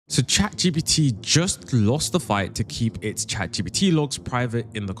So ChatGPT just lost the fight to keep its ChatGPT logs private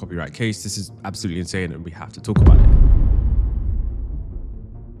in the copyright case. This is absolutely insane and we have to talk about it.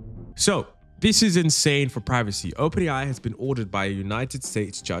 So this is insane for privacy. OpenAI has been ordered by a United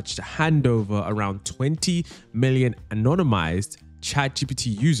States judge to hand over around 20 million anonymized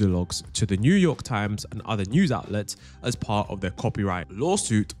ChatGPT user logs to the New York Times and other news outlets as part of their copyright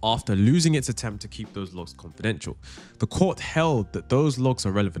lawsuit after losing its attempt to keep those logs confidential. The court held that those logs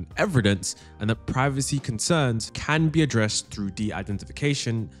are relevant evidence and that privacy concerns can be addressed through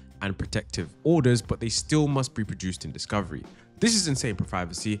de-identification and protective orders, but they still must be produced in discovery. This is insane for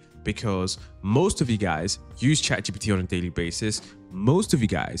privacy because most of you guys use ChatGPT on a daily basis. Most of you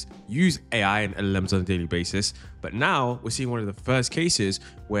guys use AI and LLMs on a daily basis. But now we're seeing one of the first cases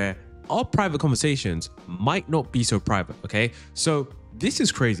where our private conversations might not be so private, okay? So this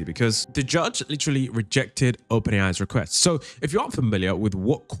is crazy because the judge literally rejected OpenAI's request. So if you aren't familiar with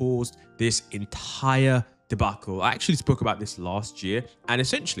what caused this entire debacle, I actually spoke about this last year, and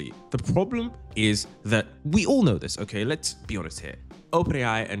essentially the problem is that we all know this, okay? Let's be honest here.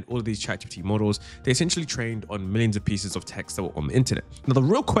 OpenAI and all of these ChatGPT models, they essentially trained on millions of pieces of text that were on the internet. Now, the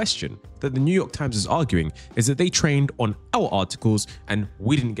real question that the New York Times is arguing is that they trained on our articles and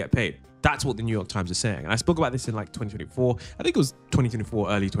we didn't get paid. That's what the New York Times is saying. And I spoke about this in like 2024. I think it was 2024,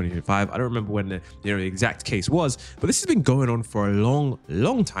 early 2025. I don't remember when the exact case was, but this has been going on for a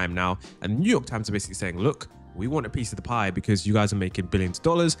long time now. And the New York Times are basically saying, look, we want a piece of the pie because you guys are making billions of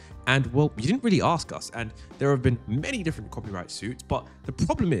dollars. And well, you didn't really ask us. And there have been many different copyright suits. But the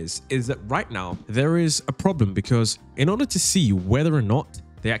problem is that right now there is a problem because in order to see whether or not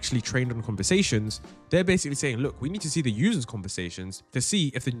they actually trained on conversations, they're basically saying, look, we need to see the users' conversations to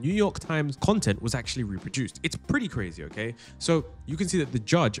see if the New York Times content was actually reproduced. It's pretty crazy, okay? So you can see that the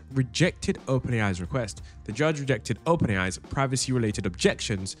judge rejected OpenAI's request. The judge rejected OpenAI's privacy-related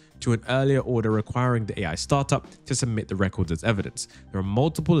objections to an earlier order requiring the AI startup to submit the records as evidence. There are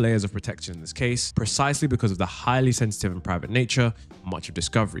multiple layers of protection in this case, precisely because of the highly sensitive and private nature, much of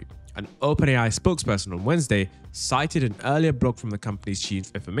discovery. An OpenAI spokesperson on Wednesday cited an earlier blog from the company's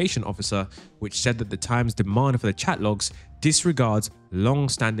chief information officer, which said that the Times' demand for the chat logs disregards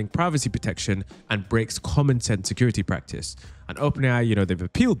long-standing privacy protection and breaks common sense security practice. And OpenAI, they've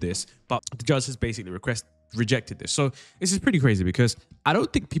appealed this, but the judge has basically rejected this. So this is pretty crazy because I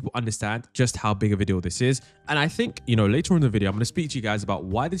don't think people understand just how big of a deal this is. And I think, later on in the video, I'm going to speak to you guys about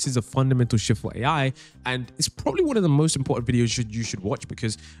why this is a fundamental shift for AI. And it's probably one of the most important videos you should watch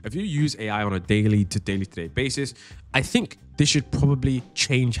because if you use AI on a day-to-day basis, I think this should probably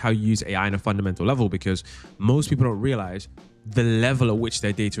change how you use AI on a fundamental level because most people don't realize the level at which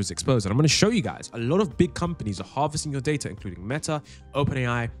their data is exposed. And I'm going to show you guys, a lot of big companies are harvesting your data, including Meta,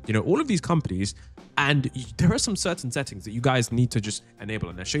 OpenAI, all of these companies. And there are some certain settings that you guys need to just enable.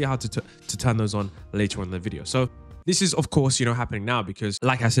 And I'll show you how to turn those on later on in the video. So this is, of course, happening now because,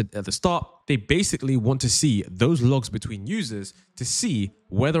 like I said at the start, they basically want to see those logs between users to see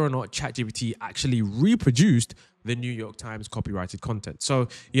whether or not ChatGPT actually reproduced the New York Times copyrighted content. So,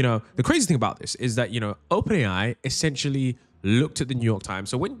 the crazy thing about this is that, OpenAI essentially looked at the New York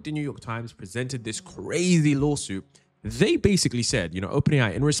Times. So when the New York Times presented this crazy lawsuit, they basically said,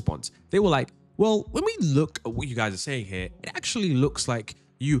 OpenAI in response, they were like, well, when we look at what you guys are saying here, it actually looks like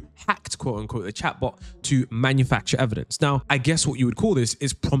you hacked, quote unquote, the chatbot to manufacture evidence. Now, I guess what you would call this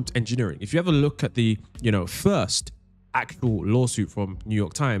is prompt engineering. If you ever look at the, first actual lawsuit from New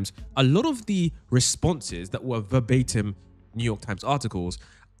York Times, a lot of the responses that were verbatim New York Times articles,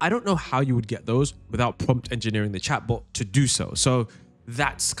 I don't know how you would get those without prompt engineering the chatbot to do so. So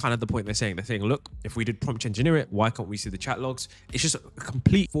that's kind of the point they're saying. They're saying, look, if we did prompt engineer it, why can't we see the chat logs? It's just a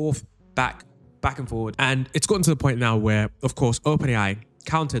complete back and forward. And it's gotten to the point now where, of course, OpenAI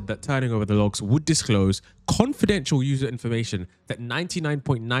countered that turning over the logs would disclose confidential user information that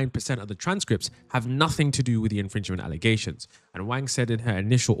 99.9% of the transcripts have nothing to do with the infringement allegations. And Wang said in her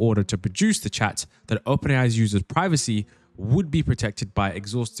initial order to produce the chat that OpenAI's users' privacy would be protected by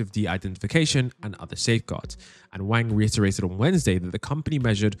exhaustive de-identification and other safeguards. And Wang reiterated on Wednesday that the company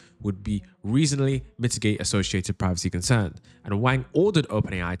measured would be reasonably mitigate associated privacy concerns. And Wang ordered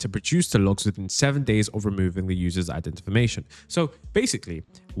OpenAI to produce the logs within 7 days of removing the user's identification. So basically,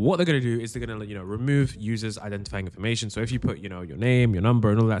 what they're going to do is they're going to, remove users' identifying information. So if you put, your name, your number,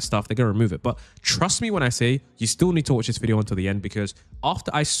 and all that stuff, they're going to remove it. But trust me when I say you still need to watch this video until the end, because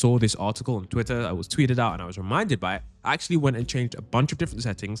after I saw this article on Twitter, I was tweeted out and I was reminded by it. I actually went and changed a bunch of different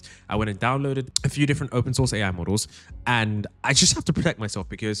settings. I went and downloaded a few different open source AI models, and I just have to protect myself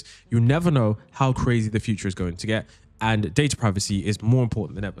because you never know how crazy the future is going to get. And data privacy is more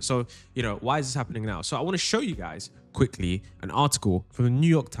important than ever. So, why is this happening now? So I want to show you guys quickly an article from the New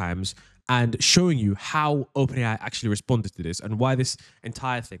York Times and showing you how OpenAI actually responded to this and why this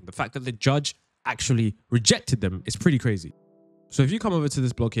entire thing, the fact that the judge actually rejected them, is pretty crazy. So if you come over to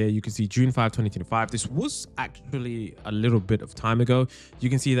this blog here, you can see June 5, 2025. This was actually a little bit of time ago. You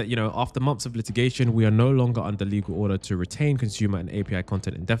can see that, after months of litigation, we are no longer under legal order to retain consumer and API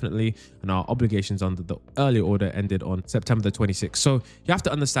content indefinitely, and our obligations under the earlier order ended on September the 26th. So you have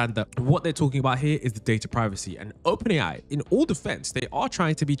to understand that what they're talking about here is the data privacy. And OpenAI, in all defense, they are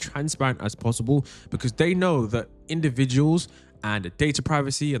trying to be transparent as possible because they know that individuals and data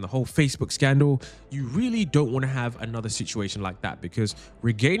privacy and the whole Facebook scandal, you really don't want to have another situation like that, because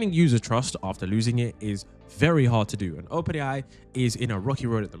regaining user trust after losing it is very hard to do. And OpenAI is in a rocky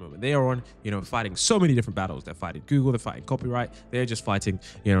road at the moment. They are on, fighting so many different battles. They're fighting Google, they're fighting copyright. They're just fighting,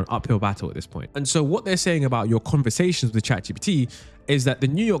 an uphill battle at this point. And so what they're saying about your conversations with ChatGPT is that the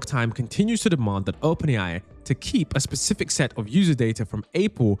New York Times continues to demand that OpenAI to keep a specific set of user data from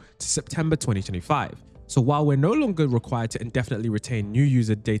April to September 2025. So while we're no longer required to indefinitely retain new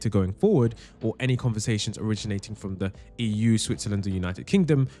user data going forward, or any conversations originating from the EU, Switzerland, or United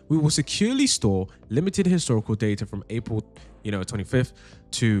Kingdom, we will securely store limited historical data from April 25th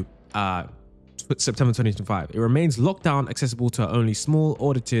to September 2025. It remains locked down, accessible to only small,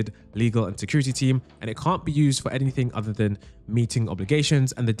 audited, legal and security team, and it can't be used for anything other than meeting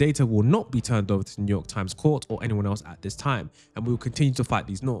obligations, and the data will not be turned over to the New York Times court or anyone else at this time, and we will continue to fight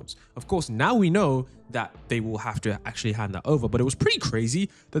these norms. Of course, now we know that they will have to actually hand that over, but it was pretty crazy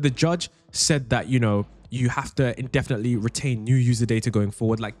that the judge said that, you have to indefinitely retain new user data going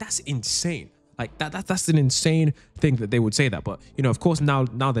forward. Like, that's insane. Like that's an insane thing that they would say that. But, of course, now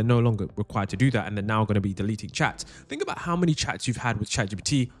they're no longer required to do that, and they're now going to be deleting chats. Think about how many chats you've had with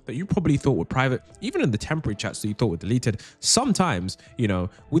ChatGPT that you probably thought were private, even in the temporary chats that you thought were deleted. Sometimes,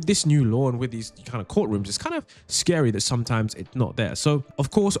 with this new law and with these kind of courtrooms, it's kind of scary that sometimes it's not there. So, of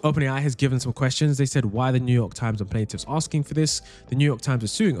course, OpenAI has given some questions. They said why the New York Times and plaintiffs asking for this. The New York Times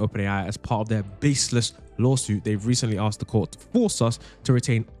is suing OpenAI as part of their baseless lawsuit. They've recently asked the court to force us to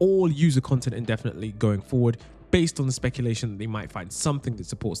retain all user content indefinitely going forward, based on the speculation that they might find something that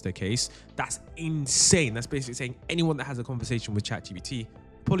supports their case. That's insane. That's basically saying anyone that has a conversation with ChatGPT,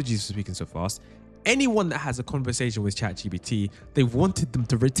 apologies for speaking so fast, anyone that has a conversation with ChatGPT, they wanted them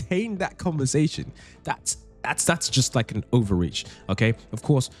to retain that conversation. That's just like an overreach. Okay, of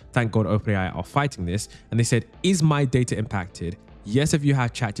course, thank God OpenAI are fighting this, and they said, is my data impacted? Yes, if you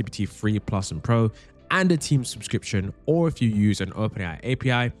have ChatGPT Free, Plus and Pro and a team subscription, or if you use an OpenAI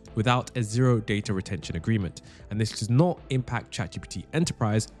API without a zero data retention agreement. And this does not impact ChatGPT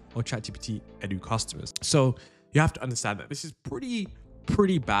Enterprise or ChatGPT Edu customers. So you have to understand that this is pretty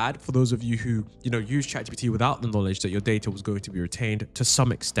bad for those of you who, use ChatGPT without the knowledge that your data was going to be retained to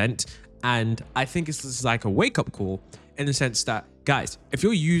some extent. And I think this is like a wake-up call in the sense that, guys, if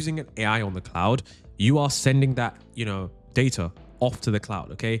you're using an AI on the cloud, you are sending that, data off to the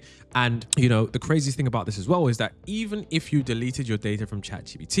cloud, okay? And, the crazy thing about this as well is that even if you deleted your data from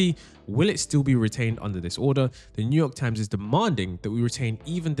ChatGPT, will it still be retained under this order? The New York Times is demanding that we retain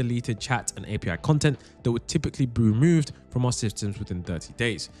even deleted chat and API content that would typically be removed from our systems within 30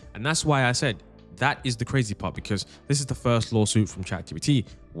 days. And that's why I said that is the crazy part, because this is the first lawsuit from ChatGPT.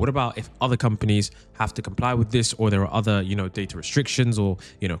 What about if other companies have to comply with this, or there are other, data restrictions or,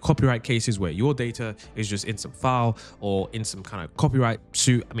 copyright cases where your data is just in some file or in some kind of copyright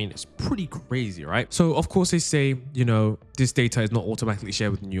suit? I mean, it's pretty crazy, right? So of course they say, this data is not automatically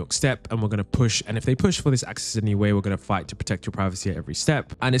shared with New York Step, and we're going to push. And if they push for this access anyway, we're going to fight to protect your privacy at every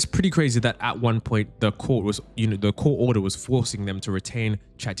step. And it's pretty crazy that at one point the court was, the court order was forcing them to retain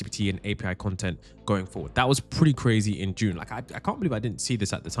ChatGPT and API content going forward. That was pretty crazy in June. Like, I can't believe I didn't see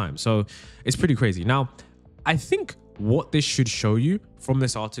this at the time. So it's pretty crazy. Now, I think what this should show you from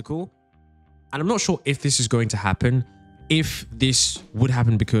this article, and I'm not sure if this is going to happen, if this would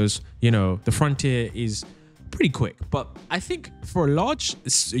happen, because, the frontier is pretty quick. But I think for a large,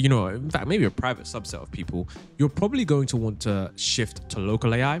 in fact, maybe a private subset of people, you're probably going to want to shift to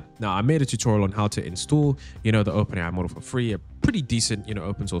local AI. Now, I made a tutorial on how to install, the OpenAI model for free, a pretty decent,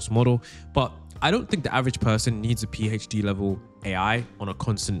 open source model. But I don't think the average person needs a PhD level AI on a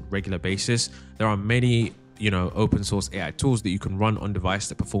constant, regular basis. There are many, open source AI tools that you can run on device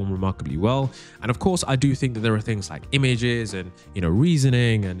that perform remarkably well. And of course, I do think that there are things like images and,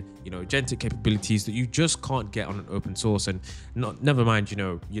 reasoning and, agentic capabilities that you just can't get on an open source. And never mind,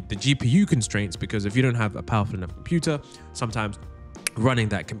 the GPU constraints, because if you don't have a powerful enough computer, sometimes running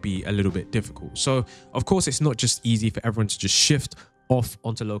that can be a little bit difficult. So of course, it's not just easy for everyone to just shift off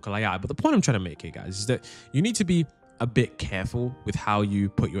onto local AI. But the point I'm trying to make here, guys, is that you need to be a bit careful with how you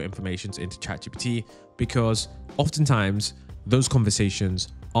put your information into ChatGPT, because oftentimes those conversations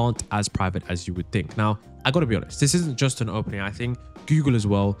aren't as private as you would think. Now, I gotta be honest, this isn't just an OpenAI thing. Google as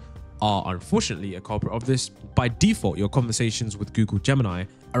well are unfortunately a culprit of this. By default, your conversations with Google Gemini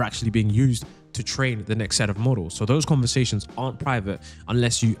are actually being used to train the next set of models. So those conversations aren't private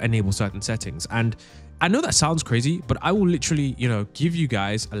unless you enable certain settings. And I know that sounds crazy, but I will literally, give you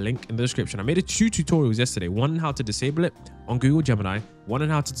guys a link in the description. I made 2 tutorials yesterday, one on how to disable it on Google Gemini, one on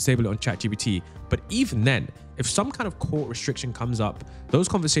how to disable it on ChatGPT. But even then, if some kind of court restriction comes up, those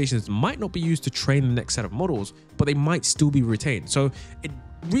conversations might not be used to train the next set of models, but they might still be retained. So it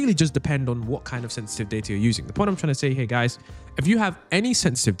really just depends on what kind of sensitive data you're using. The point I'm trying to say here, guys, if you have any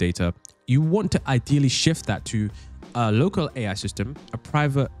sensitive data, you want to ideally shift that to a local AI system, a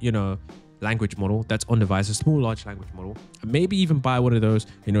private, language model that's on device, a small large language model, and maybe even buy one of those,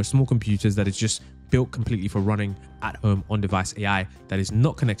 small computers that is just built completely for running at home on device AI that is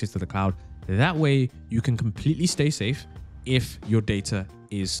not connected to the cloud. That way you can completely stay safe if your data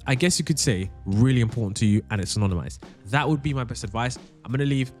is, I guess you could say, really important to you and it's anonymized. That would be my best advice. I'm going to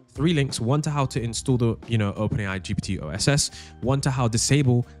leave 3 links, one to how to install the, OpenAI GPT OSS, one to how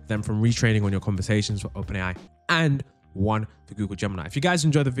disable them from retraining on your conversations with OpenAI, and one for Google Gemini. If you guys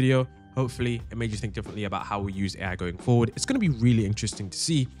enjoyed the video, hopefully it made you think differently about how we use AI going forward. It's going to be really interesting to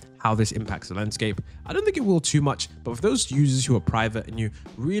see how this impacts the landscape. I don't think it will too much, but for those users who are private and you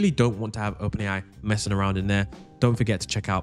really don't want to have OpenAI messing around in there, don't forget to check out